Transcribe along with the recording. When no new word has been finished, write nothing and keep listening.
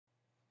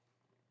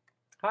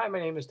Hi, my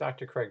name is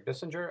Dr. Craig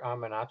Bissinger.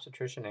 I'm an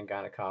obstetrician and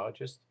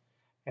gynecologist,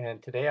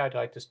 and today I'd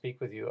like to speak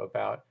with you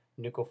about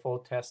nuchal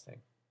fold testing.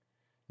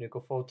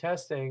 Nuchal fold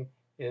testing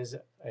is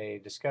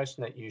a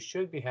discussion that you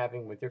should be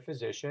having with your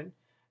physician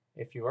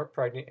if you are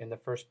pregnant in the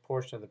first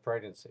portion of the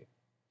pregnancy.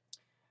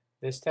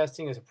 This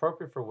testing is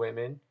appropriate for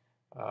women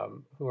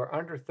who are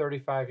under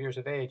 35 years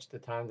of age at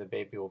the time the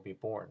baby will be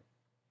born.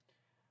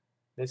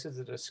 This is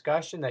a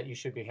discussion that you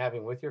should be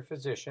having with your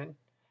physician,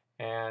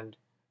 and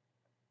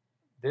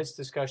this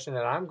discussion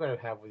that I'm going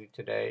to have with you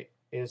today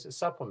is a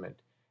supplement,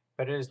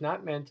 but it is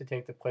not meant to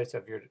take the place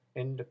of your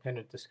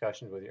independent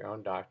discussions with your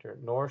own doctor,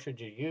 nor should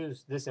you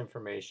use this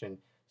information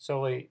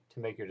solely to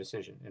make your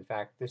decision. In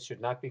fact, this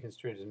should not be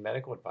construed as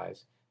medical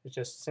advice. It's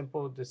just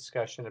simple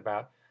discussion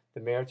about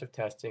the merits of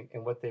testing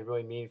and what they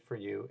really mean for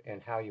you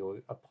and how you will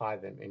apply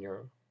them in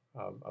your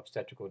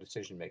obstetrical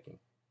decision making.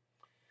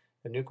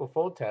 The nuchal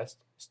fold test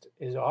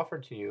is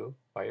offered to you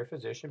by your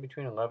physician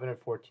between 11 and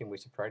 14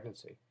 weeks of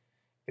pregnancy.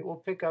 It will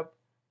pick up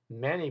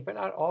many, but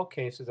not all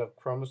cases of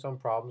chromosome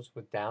problems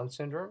with Down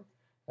syndrome,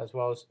 as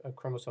well as a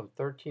chromosome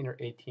 13 or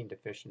 18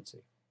 deficiency.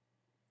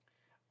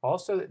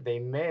 Also, they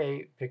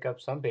may pick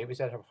up some babies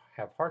that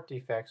have heart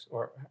defects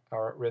or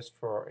are at risk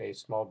for a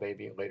small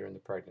baby later in the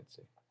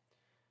pregnancy.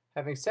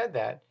 Having said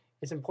that,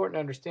 it's important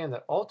to understand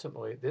that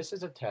ultimately this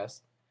is a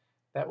test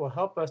that will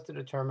help us to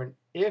determine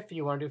if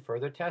you want to do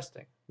further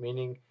testing,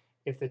 meaning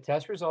if the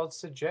test results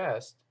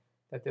suggest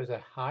that there's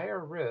a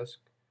higher risk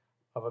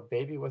of a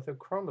baby with a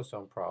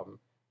chromosome problem,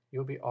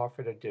 you'll be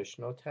offered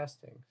additional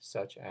testing,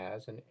 such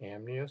as an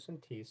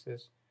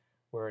amniocentesis,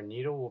 where a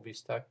needle will be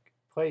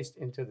placed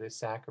into the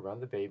sac around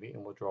the baby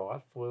and will draw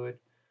out fluid,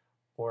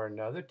 or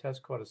another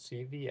test called a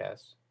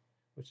CVS,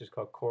 which is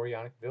called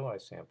chorionic villi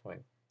sampling.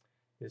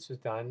 This is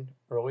done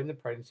early in the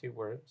pregnancy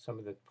where some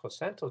of the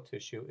placental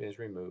tissue is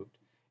removed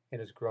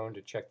and is grown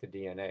to check the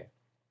DNA.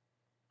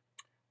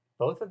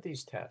 Both of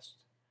these tests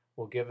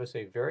will give us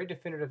a very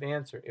definitive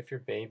answer if your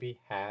baby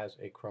has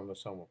a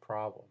chromosomal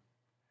problem.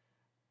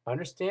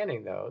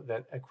 Understanding, though,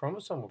 that a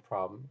chromosomal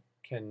problem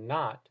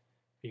cannot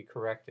be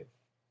corrected.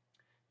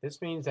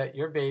 This means that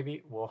your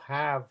baby will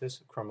have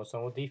this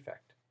chromosomal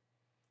defect,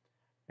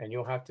 and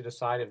you'll have to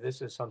decide if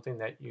this is something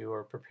that you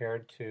are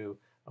prepared to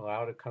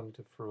allow to come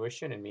to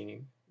fruition, and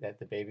meaning that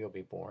the baby will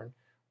be born,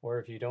 or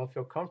if you don't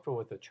feel comfortable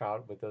with a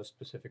child with those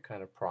specific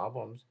kind of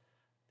problems,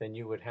 then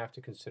you would have to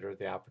consider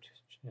the option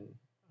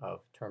of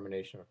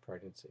termination of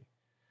pregnancy.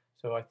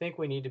 So I think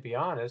we need to be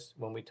honest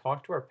when we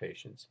talk to our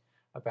patients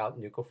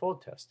about nuchal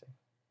fold testing,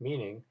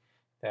 meaning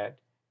that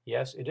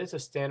yes, it is a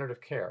standard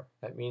of care.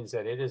 That means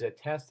that it is a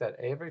test that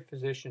every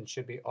physician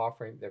should be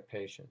offering their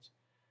patients.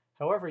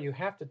 However, you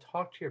have to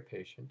talk to your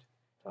patient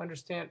to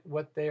understand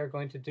what they are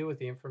going to do with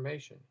the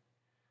information.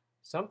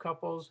 Some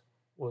couples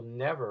will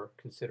never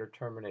consider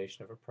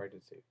termination of a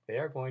pregnancy. They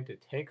are going to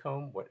take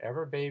home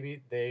whatever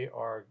baby they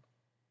are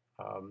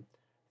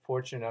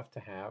fortunate enough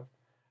to have,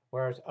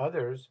 whereas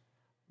others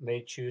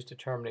may choose to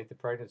terminate the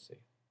pregnancy.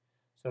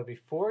 So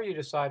before you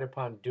decide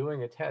upon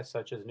doing a test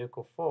such as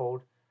nuchal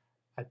fold,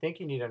 I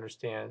think you need to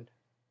understand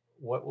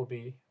what will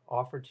be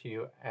offered to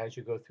you as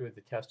you go through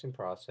the testing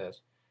process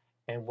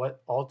and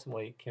what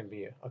ultimately can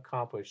be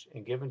accomplished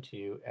and given to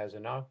you as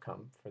an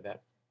outcome for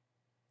that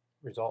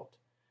result,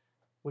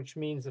 which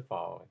means the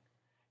following.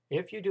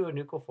 If you do a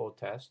nuchal fold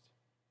test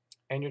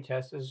and your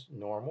test is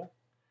normal,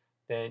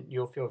 then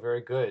you'll feel very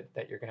good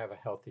that you're going to have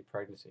a healthy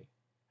pregnancy.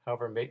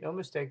 However, make no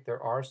mistake,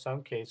 there are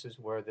some cases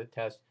where the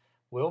test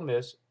will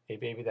miss a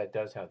baby that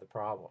does have the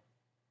problem.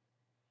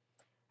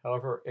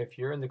 However, if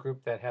you're in the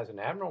group that has an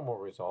abnormal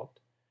result,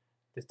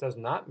 this does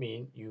not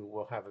mean you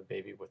will have a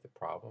baby with a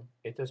problem.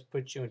 It just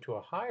puts you into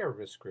a higher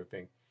risk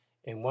grouping,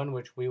 and one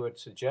which we would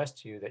suggest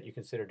to you that you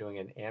consider doing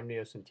an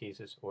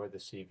amniocentesis or the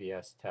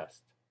CVS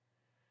test.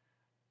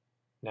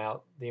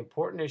 Now, the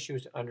important issue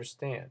is to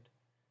understand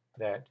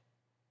that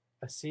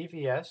a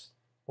CVS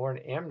or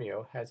an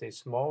amnio has a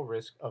small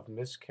risk of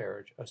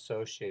miscarriage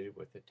associated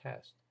with the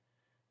test.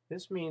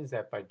 This means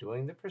that by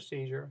doing the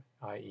procedure,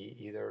 i.e.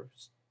 either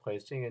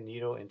placing a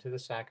needle into the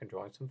sac and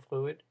drawing some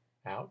fluid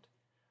out,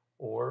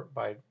 or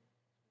by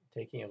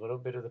taking a little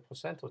bit of the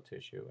placental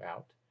tissue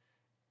out,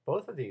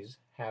 both of these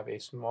have a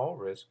small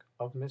risk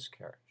of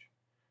miscarriage.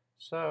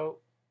 So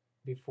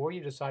before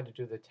you decide to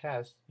do the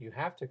test, you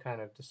have to kind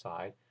of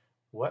decide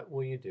what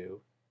will you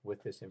do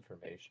with this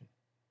information.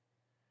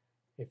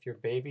 If your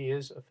baby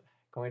is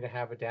going to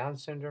have a Down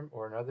syndrome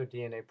or another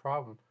DNA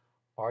problem,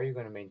 are you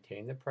going to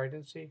maintain the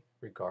pregnancy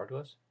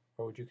regardless,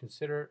 or would you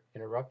consider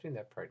interrupting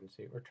that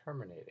pregnancy or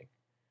terminating?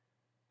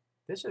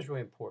 This is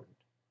really important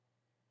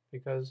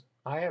because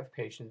I have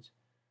patients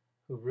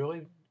who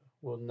really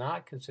will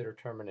not consider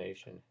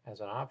termination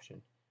as an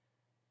option.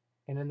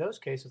 And in those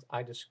cases,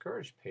 I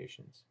discourage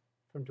patients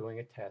from doing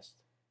a test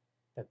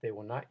that they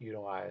will not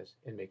utilize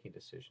in making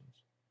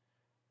decisions.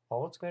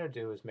 All it's going to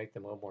do is make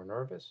them a little more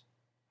nervous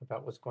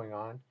about what's going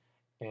on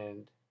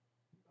and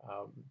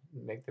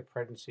make the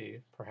pregnancy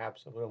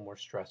perhaps a little more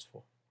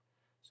stressful.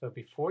 So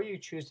before you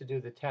choose to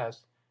do the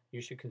test,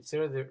 you should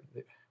consider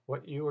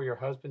what you or your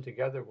husband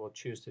together will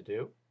choose to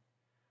do.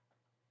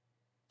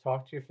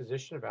 talk to your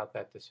physician about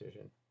that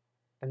decision,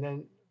 and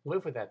then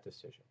live with that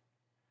decision.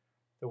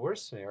 The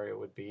worst scenario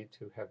would be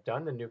to have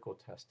done the nuchal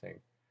testing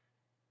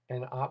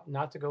and opt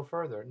not to go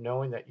further,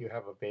 knowing that you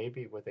have a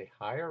baby with a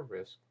higher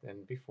risk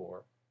than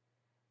before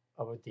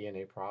of a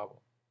DNA problem.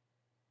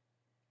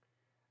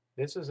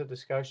 This is a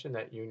discussion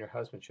that you and your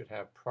husband should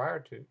have prior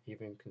to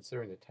even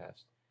considering the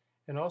test,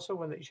 and also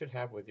one that you should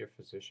have with your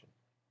physician.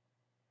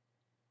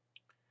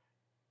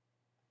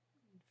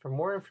 For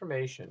more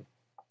information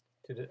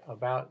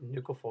about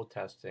nuchal fold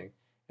testing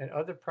and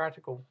other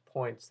practical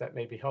points that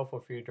may be helpful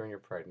for you during your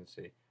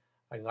pregnancy,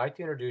 I'd like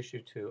to introduce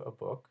you to a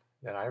book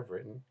that I've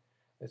written.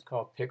 It's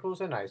called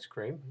Pickles and Ice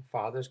Cream,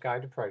 Father's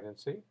Guide to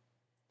Pregnancy.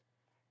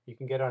 You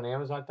can get it on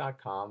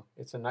Amazon.com.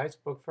 It's a nice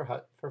book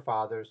for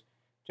fathers,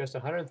 just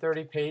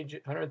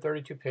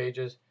 132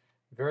 pages,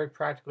 very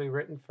practically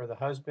written for the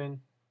husband,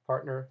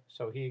 partner,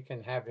 so he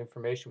can have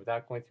information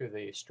without going through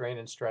the strain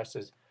and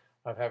stresses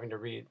of having to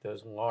read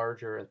those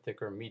larger and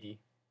thicker, meaty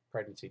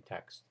pregnancy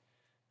texts.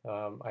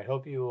 I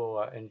hope you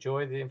will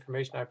enjoy the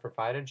information I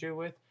provided you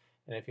with,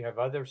 and if you have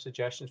other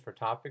suggestions for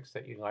topics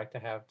that you'd like to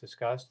have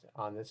discussed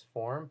on this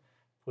forum,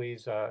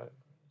 please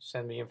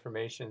send me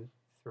information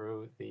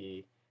through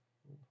the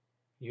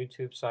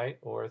YouTube site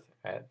or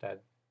at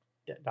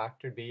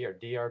Dr. B or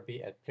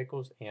DRB at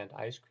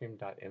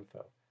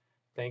picklesandicecream.info.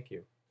 Thank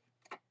you.